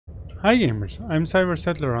Hi gamers, I'm Cyber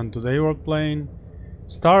Settler and today we're playing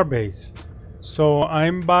Starbase. So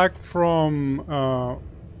I'm back from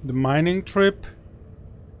the mining trip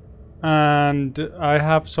and I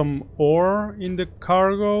have some ore in the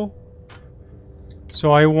cargo.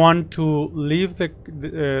 So I want to leave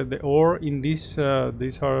the ore in this. There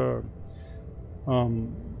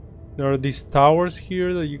are these towers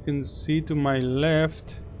here that you can see to my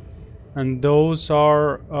left, and those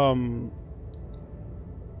are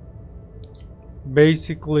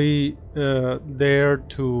basically there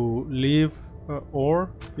to leave ore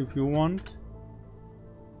if you want.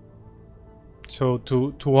 So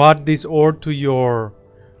to add this ore to your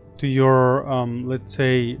let's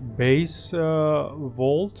say base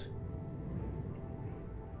vault.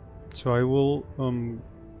 So I will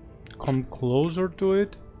come closer to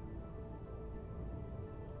it.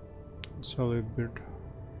 It's a little bit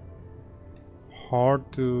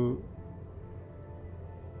hard to.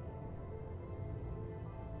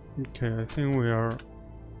 Okay, I think we are.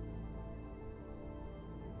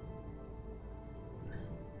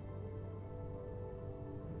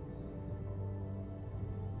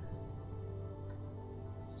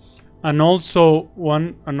 And also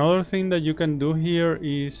another thing that you can do here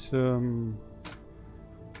is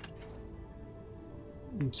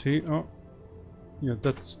let's see. Oh, yeah,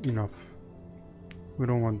 that's enough. We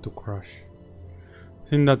don't want to crash. I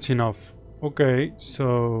think that's enough. Okay,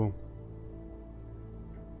 so.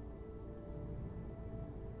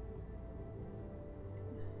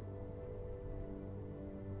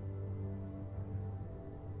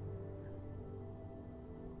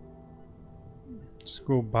 Let's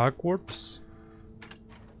go backwards.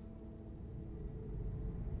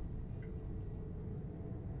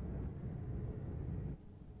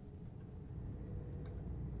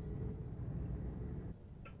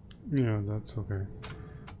 Yeah, that's okay.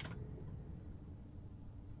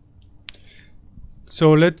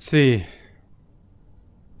 So let's see.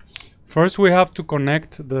 First we have to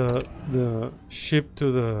connect the ship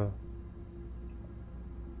to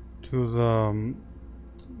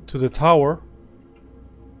the tower.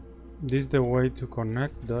 This is the way to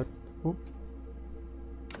connect that. Oop.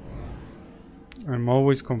 I'm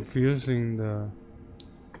always confusing the.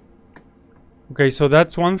 Okay, so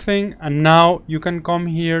that's one thing, and now you can come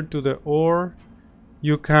here to the ore.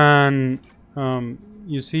 You can,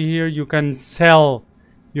 you see here, you can sell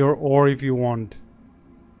your ore if you want.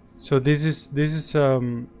 So this is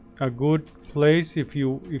a good place if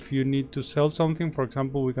you need to sell something. For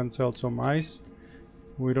example, we can sell some ice.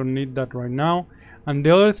 We don't need that right now. And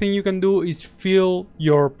the other thing you can do is fill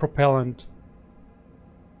your propellant.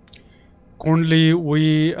 Currently,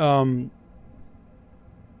 we are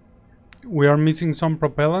missing some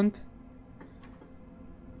propellant,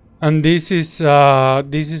 and this is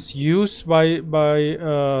used by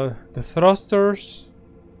the thrusters.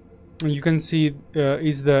 And you can see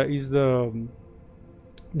is the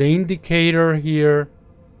indicator here.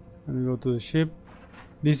 Let me go to the ship.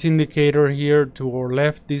 This indicator here to our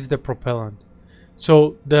left, this is the propellant.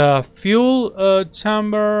 So the fuel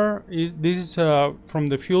chamber is from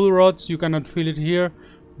the fuel rods. You cannot fill it here,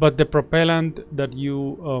 but the propellant that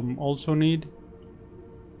you also need,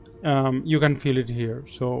 you can fill it here.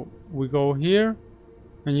 So we go here,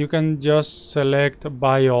 and you can just select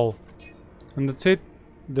buy all, and that's it.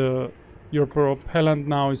 Your propellant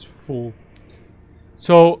now is full.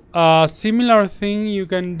 So a similar thing you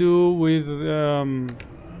can do with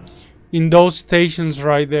in those stations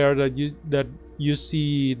right there that you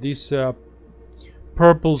see these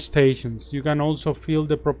purple stations. You can also fill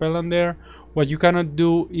the propellant there. What you cannot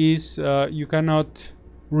do is you cannot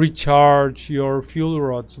recharge your fuel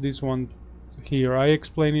rods. This one here, I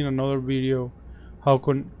explained in another video how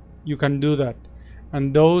you can do that.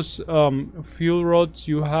 And those fuel rods,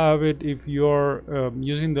 you have it if you're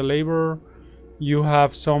using the labor. You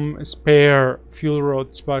have some spare fuel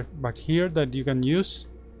rods back here that you can use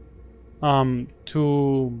to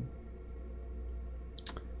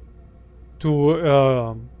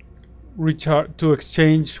recharge, to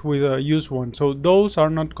exchange with a used one. So those are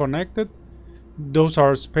not connected. Those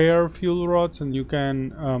are spare fuel rods, and you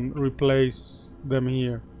can replace them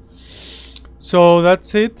here. So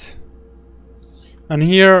that's it. And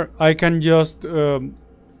here I can just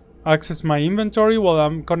access my inventory while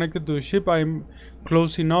I'm connected to the ship. I'm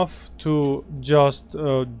close enough to just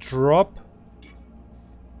drop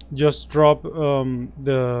the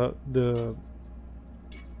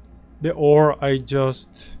ore I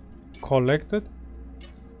just collected.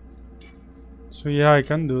 So yeah, I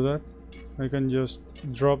can do that. I can just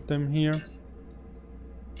drop them here.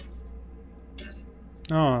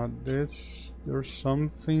 Oh, this There's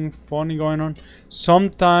something funny going on.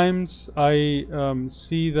 Sometimes I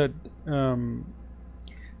see that the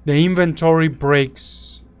inventory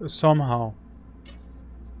breaks somehow,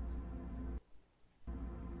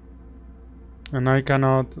 and I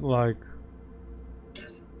cannot like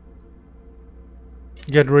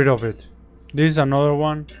get rid of it. This is another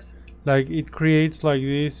one. Like it creates like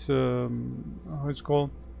this. How it's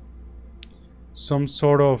called? Some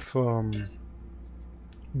sort of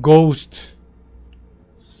ghost.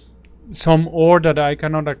 Some ore that I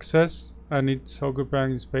cannot access, and it's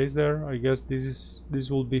occupying space there. I guess this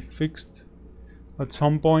will be fixed at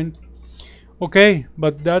some point. Okay,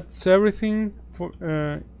 but that's everything for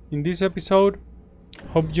in this episode.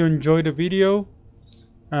 Hope you enjoyed the video,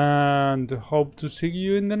 and hope to see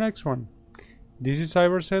you in the next one. This is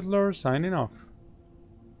Cyber Settler signing off.